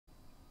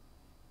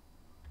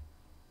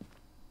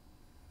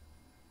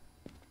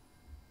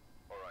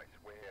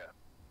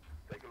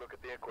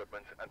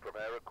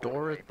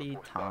Dorothy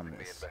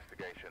Thomas.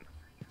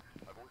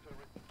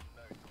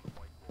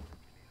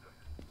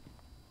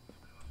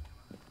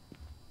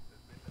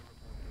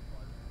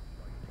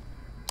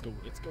 Go,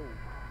 let's go.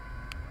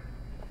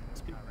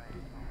 Speed.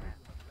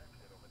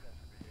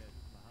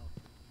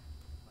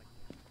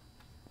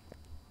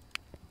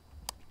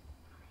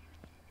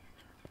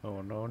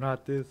 Oh no,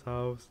 not this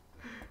house.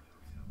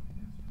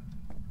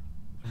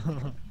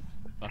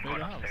 My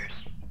favorite house.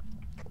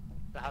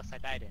 The house I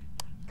died in.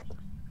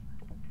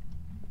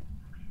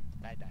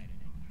 I died in it.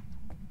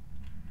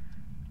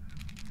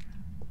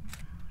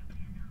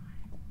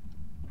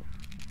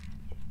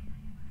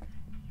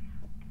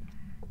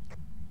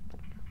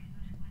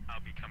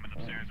 I'll be coming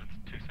upstairs with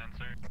 2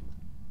 sensor.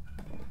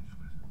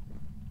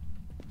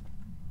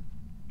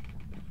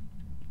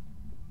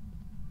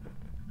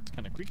 It's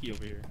kind of creaky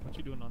over here. What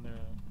you doing on there?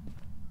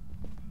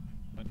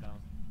 Button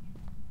down.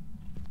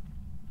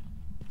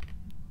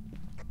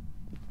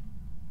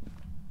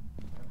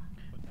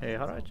 Hey,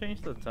 how do I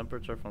change the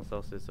temperature from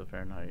Celsius to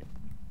Fahrenheit?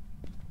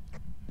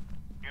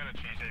 You gotta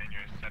change it in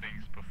your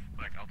settings,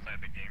 like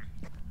outside the game.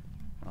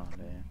 Oh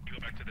man. You go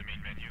back to the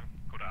main menu,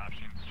 go to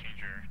options, change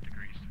your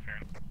degrees to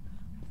Fahrenheit.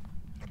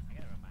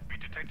 We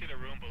detected a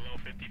room below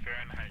 50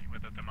 Fahrenheit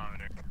with a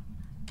thermometer.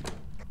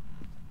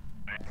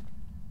 Right.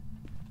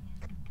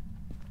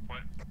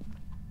 What?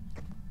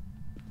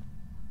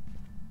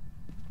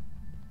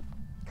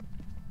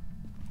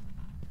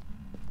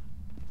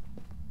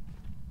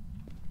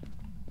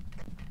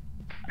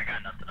 I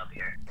got nothing up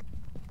here.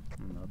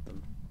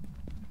 Nothing.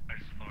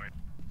 First floor.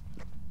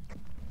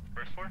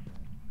 First floor?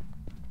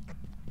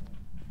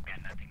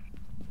 Got nothing.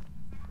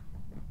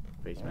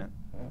 Basement?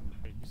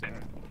 Wait, you said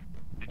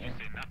Did you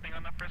say nothing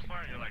on the first floor?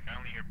 You're like, I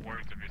only hear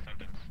words of your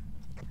sentence.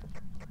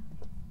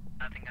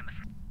 Nothing on the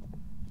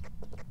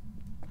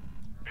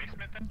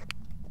basement then?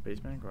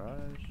 Basement,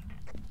 garage?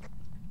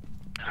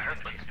 I heard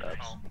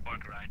footsteps. Or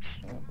garage.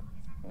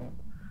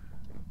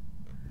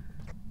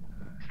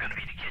 It's gonna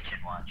be the kitchen,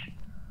 watch.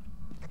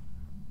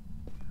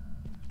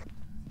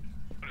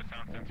 Put a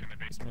sound sensor in the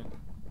basement.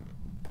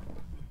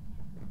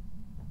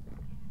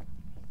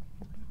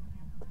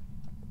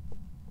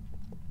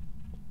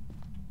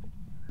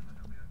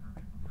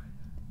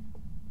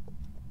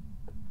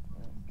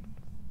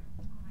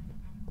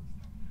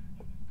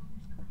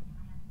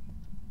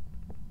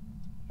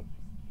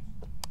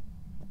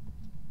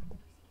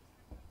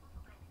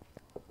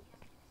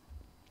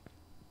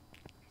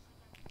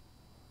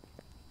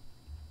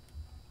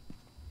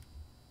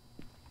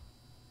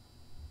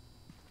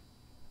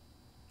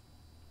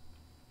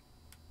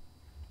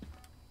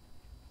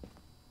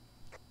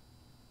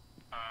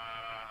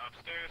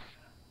 Upstairs.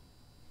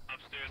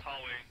 Upstairs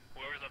hallway.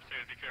 Whoever's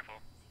upstairs, be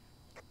careful.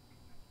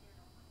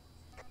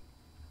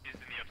 He's in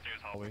the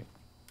upstairs hallway.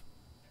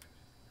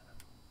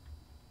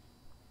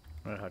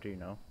 How do you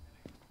know?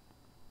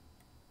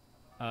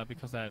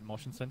 because that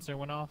motion sensor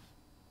went off,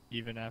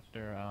 even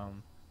after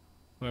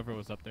whoever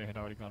was up there had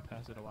already gone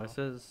past it a while. It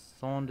says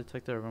someone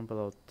detected a room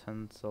below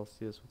 10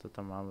 Celsius with a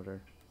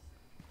thermometer.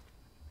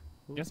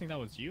 I'm guessing that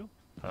was you?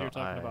 Oh, You were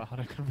talking about how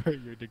to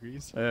convert your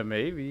degrees.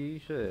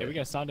 Maybe. Shit. Hey, we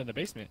got sound in the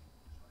basement.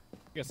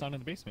 We got sound in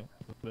the basement.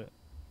 But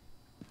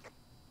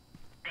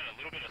Got a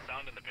little bit of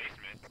sound in the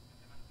basement.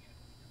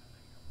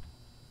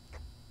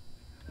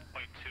 0.2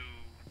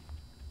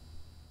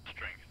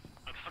 strength.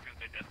 I was gonna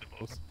say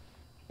decibels.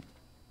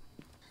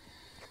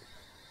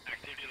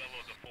 Activity level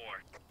is a 4.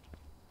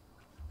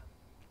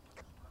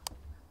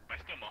 Am I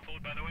still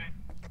muffled, by the way?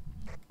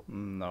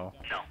 No.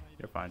 No.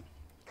 You're fine.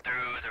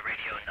 Through the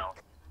radio, no.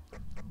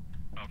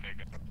 Okay,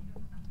 good.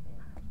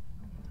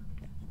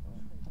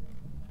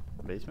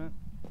 Basement?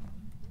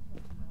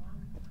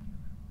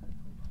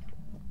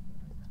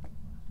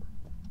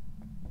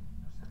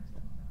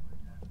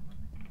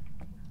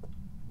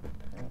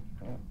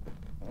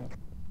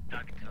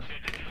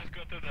 Shit, did you just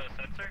go through the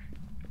sensor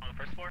on the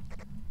first floor?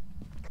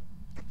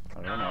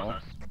 I don't know.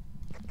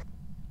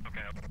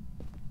 Okay.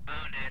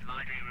 Wounded,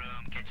 laundry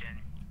room, kitchen.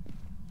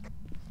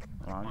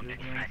 Laundry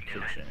room,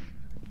 kitchen.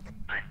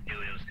 I knew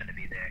it was gonna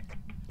be there.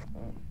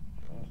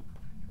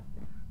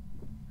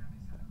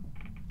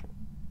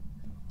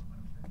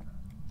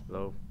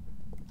 Hello.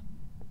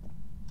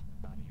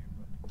 Out of here,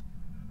 bro.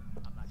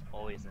 I'm not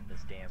always in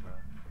this damn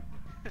room.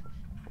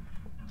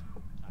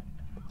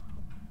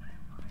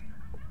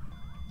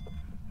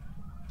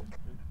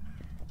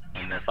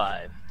 I'm at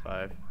 5.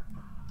 5.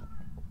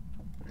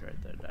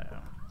 Write that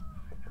down.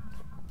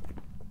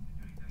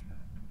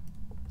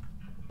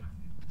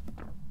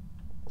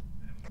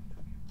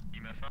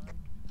 EMF 5.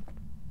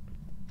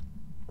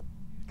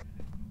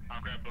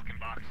 I'll grab book and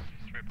box.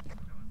 Strip.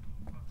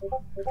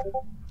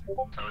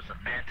 So it's a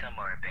phantom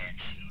or a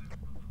banshee?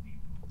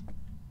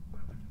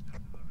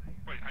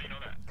 Wait, how you know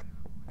that?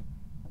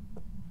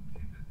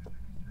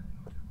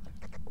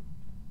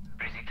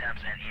 Freezing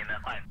temps and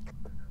EMF 5.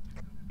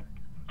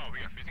 Oh, we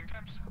got freezing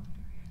temps?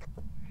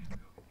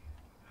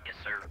 Yes,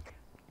 sir.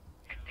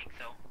 I think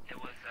so. It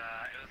was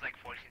like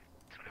 40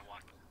 when I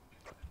walked.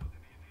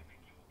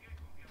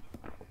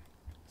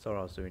 So what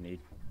else do we need?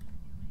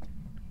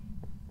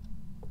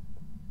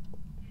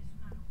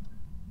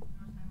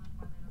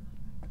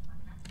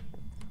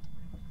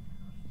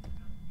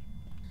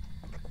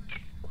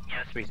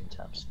 freezing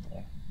temps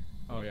there.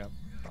 Oh yeah.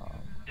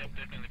 Yep,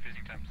 definitely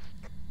freezing temps.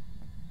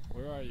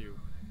 Where are you?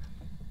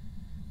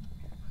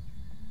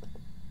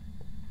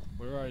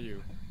 Where are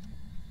you?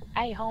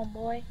 Hey,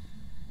 homeboy.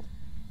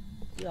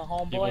 You a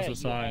homeboy Give or us a you a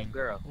sign.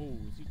 girl? Oh,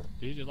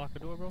 did he just lock the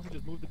door, bro? He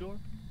just moved the door?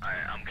 Alright,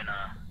 I'm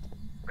gonna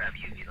grab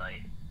UV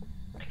light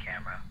and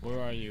camera. Where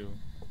are you?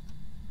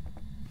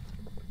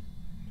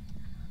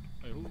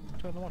 Wait, who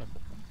turned the water?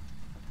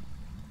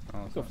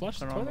 Oh, Go flush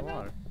the turn on the toilet now?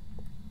 water.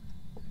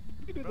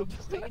 You can do Bro, the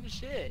just taking the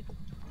shit.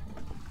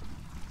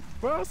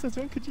 Bro, since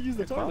when could you use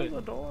the Close toilet?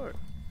 the door.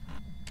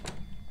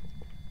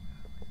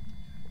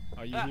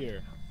 Are you Ah.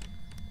 here?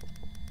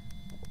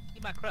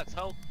 Eat my crux,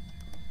 ho.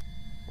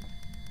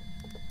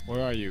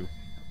 Where are you?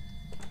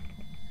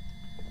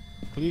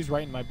 Please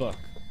write in my book.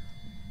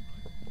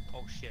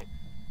 Oh shit.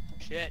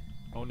 Shit.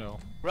 Oh no.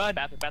 Run.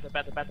 Bathroom.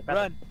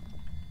 Run.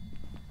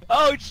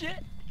 Oh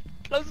shit.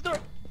 Close the door.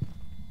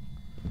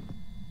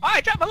 Oh,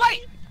 I dropped my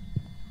light.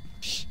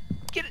 Shh.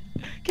 Get it.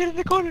 Get in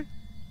the corner.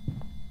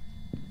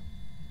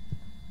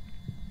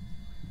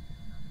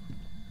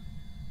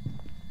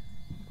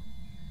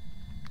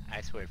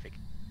 I swear if it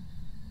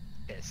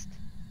pissed.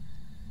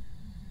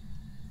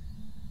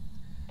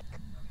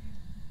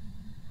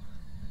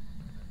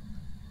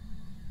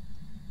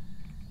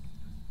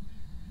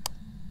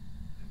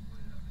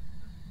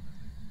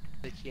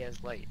 That she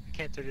has light. I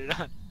can't turn it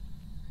on.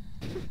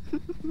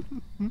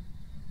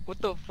 What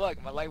the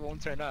fuck? My light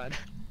won't turn on.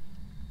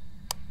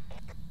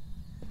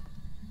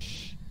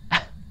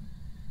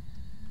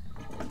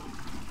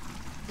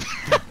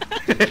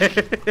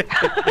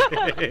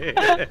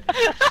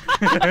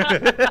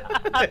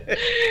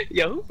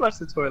 Yo, who flushed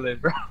the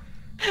toilet, bro?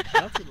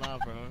 That's too loud,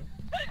 bro.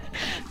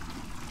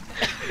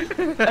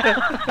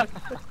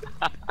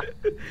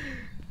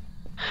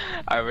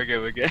 Alright,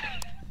 we're good.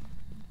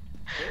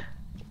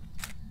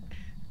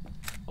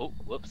 Oh,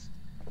 whoops.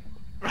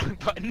 Wrong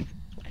button.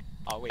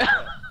 Oh wait,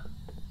 what?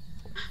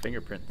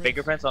 Fingerprint.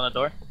 Fingerprints on the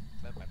door?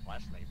 That's my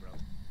flashlight, bro.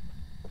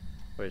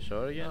 Wait,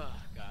 show it again. Oh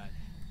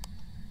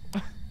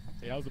god.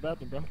 Hey, how's the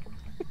bathroom, bro?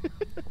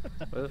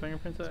 Where are the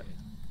fingerprints at?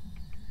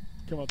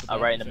 Come out the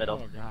Right in the bathroom,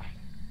 middle. Oh god.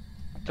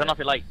 Turn off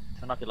your light.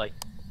 Turn off your light.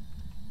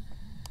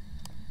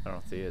 I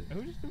don't see it.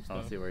 Who just do I don't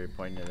stuff? see where you're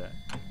pointing it at.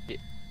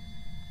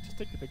 Just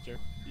take the picture.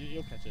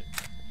 You'll catch it.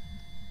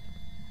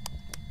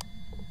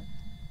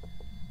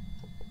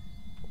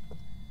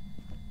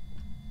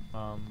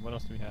 What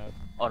else do we have?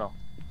 Oh no.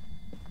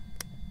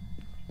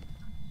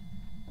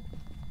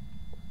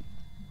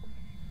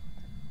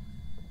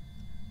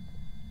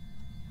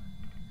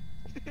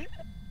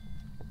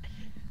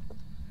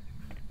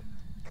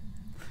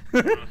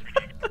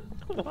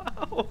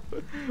 Wow!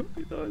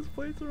 We thought his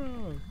plates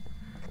wrong.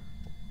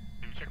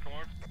 Did you check for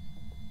orbs?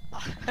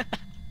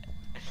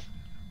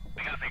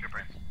 We got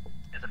fingerprints.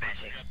 It's a We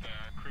banshee. got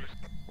the cruise.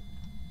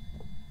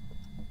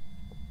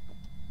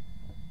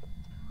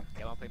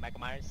 Y'all wanna play Michael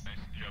Myers? Nice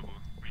job.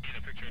 We need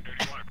a picture of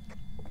dirty water.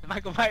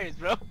 Michael Myers,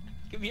 bro.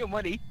 Give me your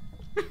money.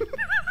 Damn,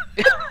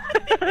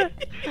 y'all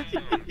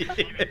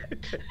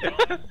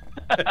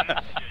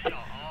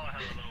all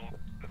have a little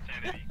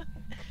insanity.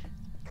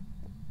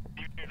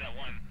 Even if that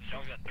one,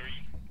 Sean got 3.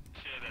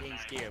 She has He ain't 9.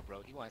 scared,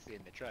 bro. He wants to sit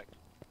in the truck.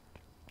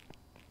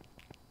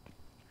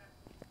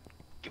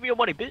 Give me your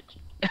money, bitch.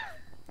 Give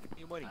me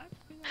your money.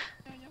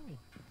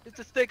 It's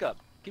a stick up.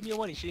 Give me your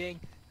money, Shieyeng.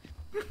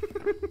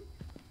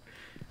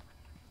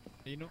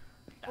 You know?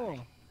 Oh,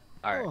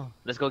 Alright, Oh.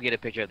 let's go get a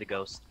picture of the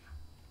ghost.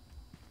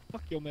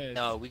 fuck your man.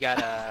 No, we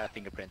got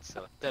fingerprints,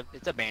 so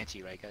it's a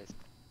banshee, right, guys?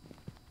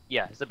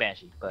 Yeah, it's a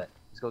banshee, but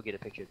let's go get a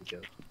picture of the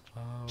ghost. Oh,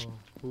 Oh,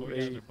 who yeah,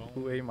 ate? they're bone.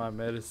 Who ate my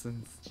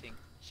medicines?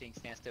 Shieyeng,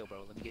 stand still,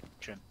 bro. Let me get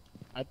trim.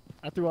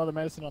 I threw all the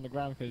medicine on the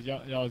ground because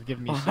y'all was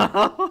giving me shit.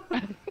 Wow.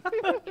 Give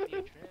me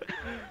a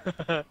trim,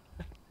 bro.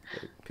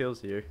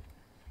 Pills here.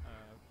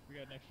 We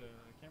got an extra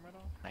camera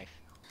on? Knife.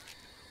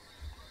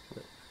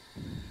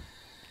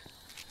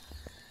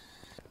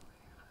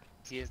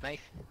 See his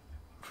knife?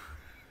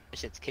 This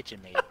shit's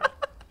kitchen made, bro.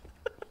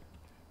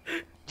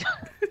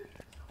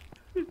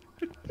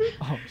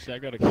 Oh shit, I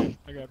got the You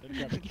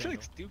camera.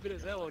 look stupid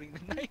as hell holding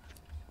the knife.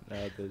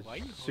 Now the Why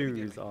you holding it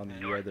shoes like on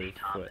that? the other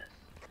foot.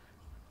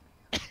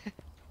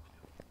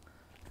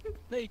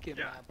 Naked,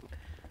 Yeah. man.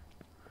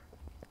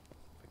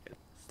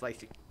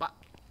 Slicing. Bop.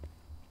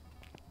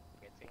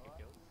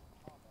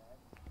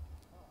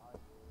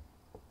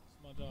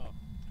 Smudge off.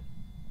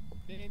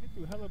 They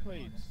threw hella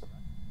plates.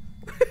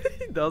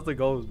 That was the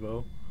goals,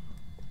 bro.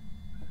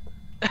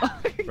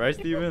 Right,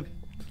 Steven?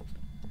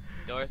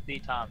 Dorothy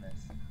Thomas.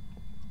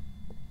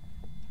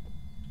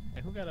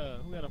 Hey, who got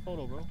a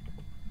photo, bro?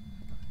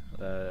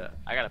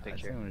 I got a I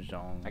picture. think it was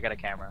Jean. I got a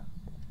camera.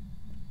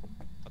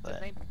 What's his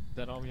But- name? Is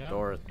that all we have?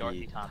 Dorothy,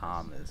 Dorothy Thomas.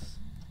 Thomas.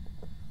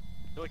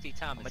 Dorothy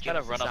Thomas. I'm gonna Give try to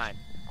us a run up. sign.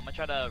 I'm gonna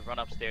try to run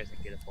upstairs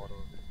and get a photo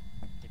of it.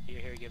 If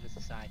you're here, give us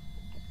a sign.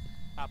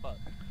 Pop up.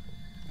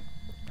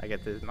 I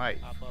get this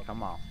knife. Pop up.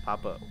 Come on,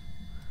 pop up.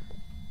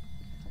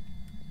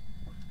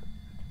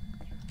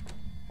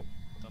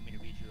 Want me to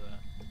read you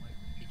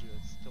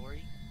a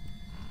story?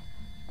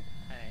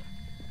 Alright.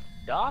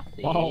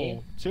 Dorothy.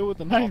 Whoa, chill with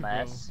the knife, bro.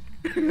 Dumbass.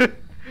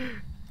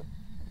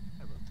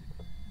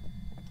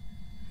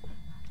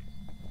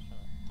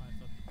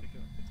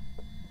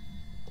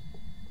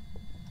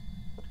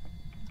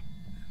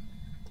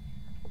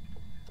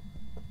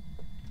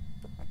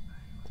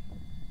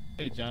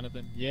 Hey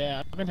Jonathan,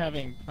 yeah, I've been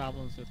having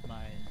problems with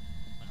my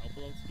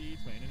upload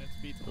speeds, my internet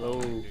speeds. Hello.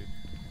 Dude.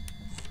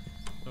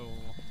 So,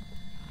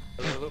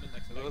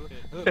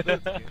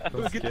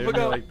 Don't scare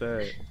me like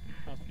that.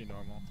 that's pretty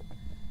normal.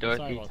 Sorry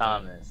Dorothy about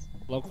Thomas.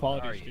 Low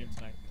quality Sorry. stream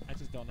tonight. I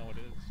just don't know what it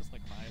is. It's just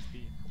like my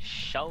ISP.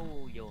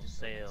 Show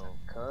yourself,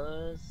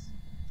 cuz.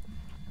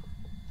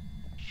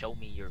 Show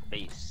me your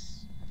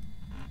face.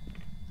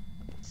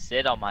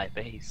 Sit on my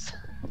face.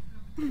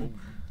 Damn,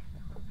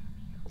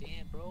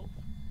 bro.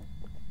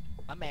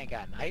 My man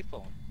got an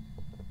iPhone.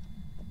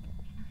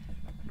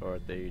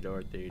 Dorothy.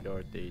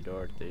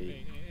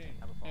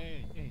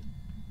 Hey, hey,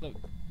 look.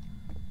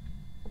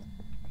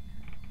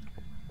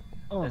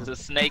 Oh, There's a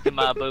snake in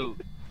my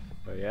boot.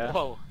 Oh yeah?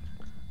 Whoa.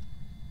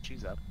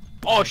 Shoes up.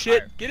 Oh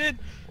shit! Get in!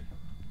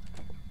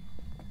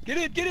 Get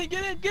in! Get in!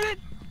 Get in! Get in!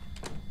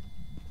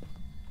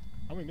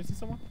 are we missing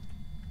someone?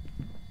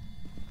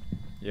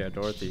 Yeah,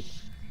 Dorothy.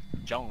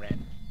 Joan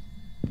ran.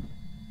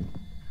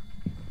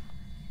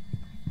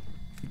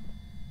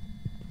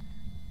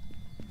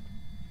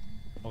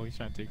 Oh, he's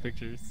trying to take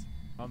pictures.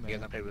 Oh man. You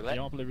guys wanna play roulette?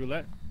 You wanna play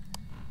roulette?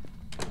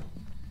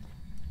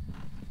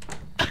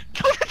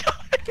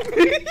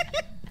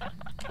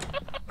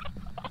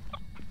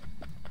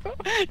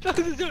 Close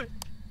the door.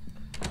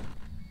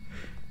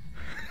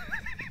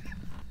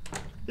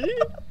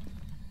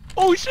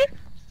 Oh shit!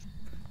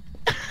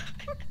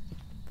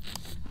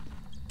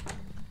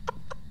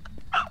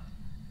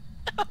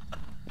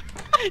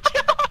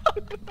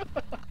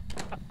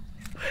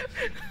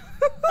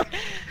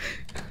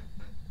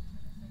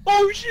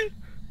 Oh shit!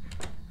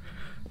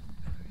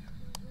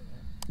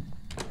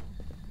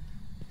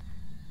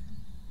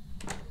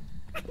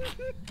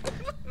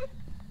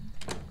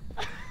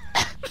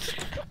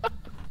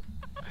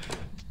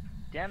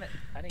 Damn it,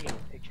 I didn't get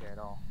a picture at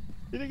all.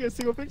 You didn't get a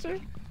single picture?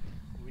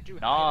 Where'd you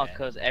Nah, hide at?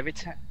 cause every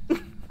time.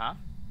 Huh?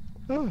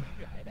 Where'd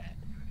you hide at?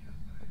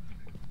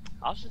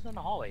 I was just in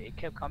the hallway. It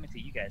kept coming to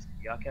you guys.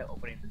 Y'all kept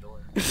opening the door.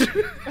 Hey,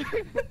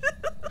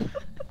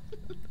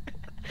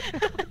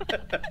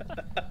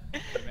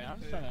 man, I'm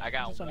just trying to, I I'm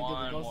got just trying to give the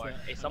one ghost more. a Hey,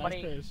 nice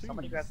somebody, pair of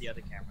somebody shoes. grab the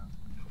other camera.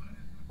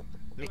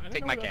 Dude, I didn't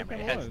Take know my where the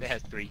camera. other It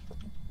has 3.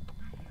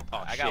 Oh,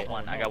 I got shit.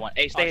 one. Oh, I no. got one.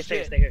 Hey, stay Oh, here, stay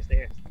here, shit. stay here, stay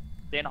here.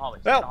 Stay in the hallway.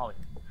 Stay in Help. the hallway.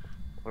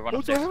 We're running Oh,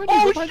 upstairs. behind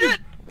Oh you, behind shit!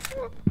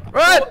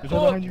 Run! You. Is that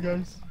behind you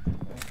guys?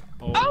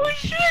 Oh,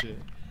 shit!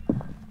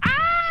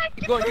 Ah!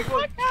 Keep going, keep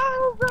going.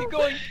 Keep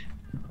going.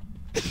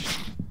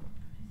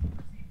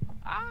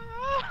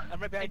 Ah! I'm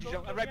right behind you,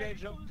 Joe. I'm right behind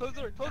you, Joe. Close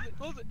the door. Close it.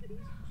 Close it.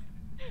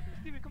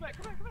 Steven, come back,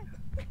 come back, come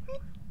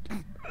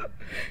back.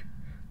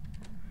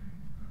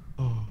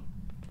 Oh.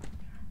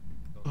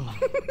 Oh.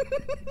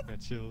 Got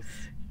chills.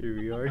 Here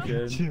we are Got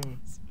again.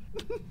 chills.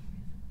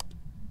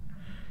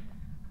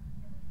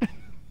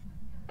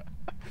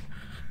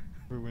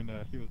 Remember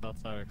when he was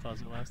outside our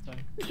closet last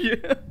time? Yeah.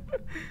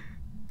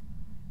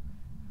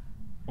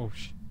 Oh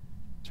shit.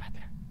 It's right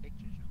there.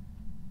 Picture,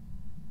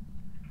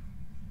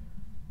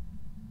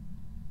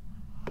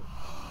 Joe.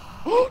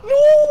 Oh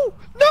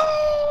no!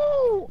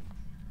 No!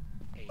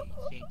 Hey,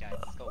 she ain't died.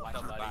 Let's go watch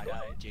Somebody somebody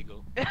died.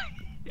 jiggle.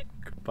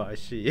 Goodbye,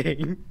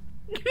 shieyeng.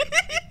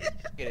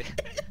 Get it.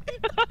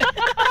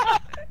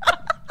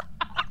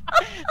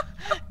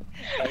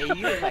 Hey, you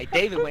look like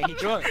David when he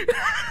drunk.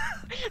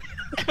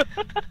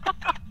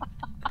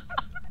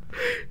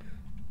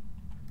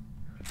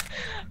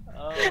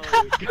 Oh,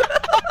 God.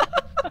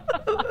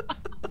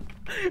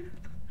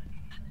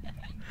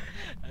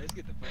 Let's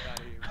get the fuck out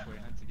of here before he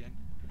hunts again.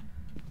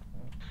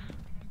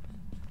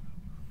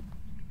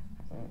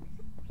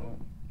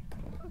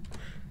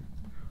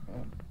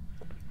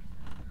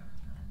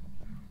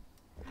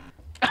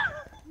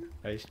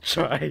 Nice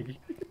try.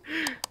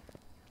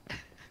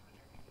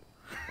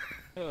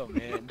 Oh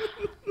man.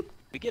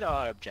 We get all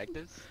our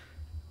objectives.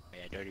 Oh,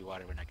 yeah, dirty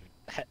water, we're not gonna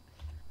get that.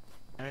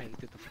 Alright, let's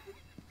get the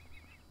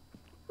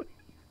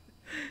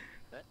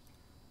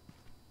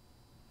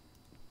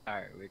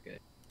Alright, we're good.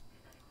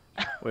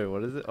 Wait,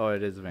 what is it? Oh,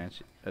 it is a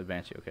banshee. A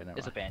banshee. Okay, never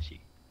It's a mind.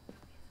 banshee.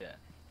 Yeah.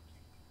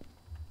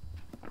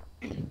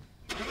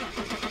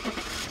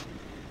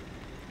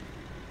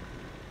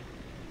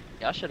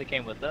 Y'all should have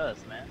came with us,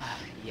 man.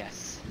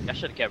 Yes. Y'all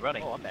should have kept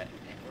running. Oh, I'm at.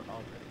 Man, we're all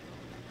ready.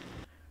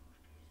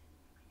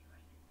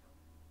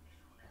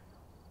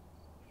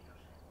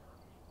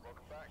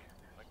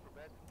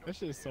 That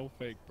shit is so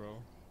fake, bro.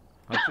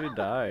 How'd you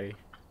die?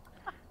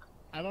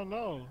 I don't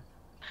know.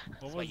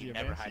 What That's why was he, you a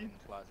never hide banshee? in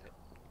the closet.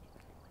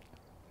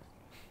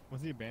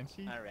 Was he a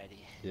banshee? Alrighty.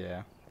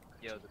 Yeah.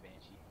 Yo, the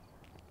banshee.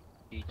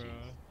 GG.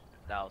 Bruh.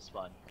 That was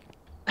fun.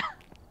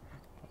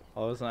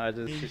 All of a sudden, I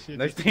Holy just shit,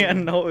 next just thing I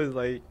killed. know is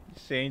like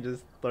Shane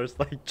just starts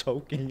like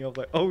choking. I'm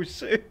like, oh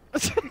shit.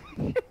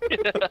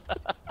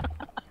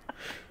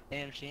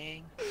 Damn,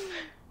 Shane.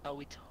 Oh,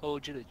 we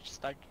told you to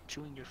start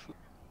chewing your food.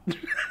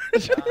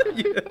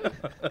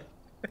 Yeah.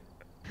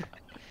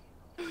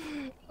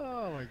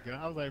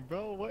 was like,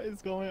 bro, what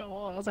is going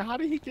on? I was like, how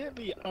did he get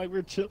me? Like,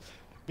 we're chill.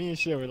 Me and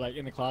shit were like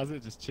in the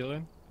closet, just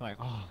chilling. Like,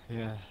 oh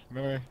yeah,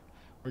 remember,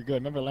 we're good.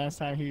 Remember last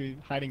time he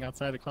was hiding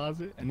outside the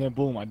closet, and then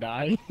boom, I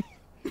died.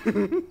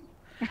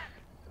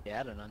 Yeah,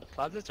 I don't know.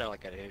 Closets are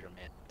like a hater,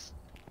 man.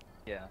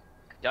 Yeah.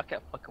 Y'all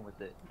kept fucking with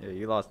it. Yeah,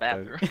 you lost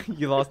Bathroom. the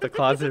you lost the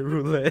closet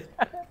roulette.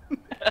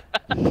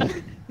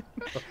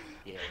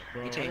 Yeah,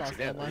 Bro, we I changed lost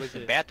it up. all my It was the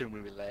shit. bathroom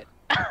roulette.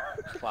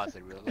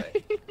 Closet roulette.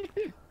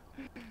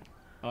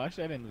 Oh,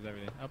 actually, I didn't lose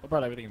everything. I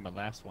brought everything in my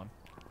last one.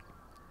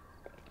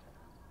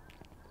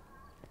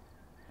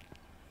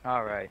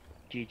 Alright.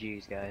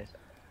 GG's, guys.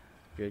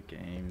 Good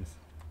games.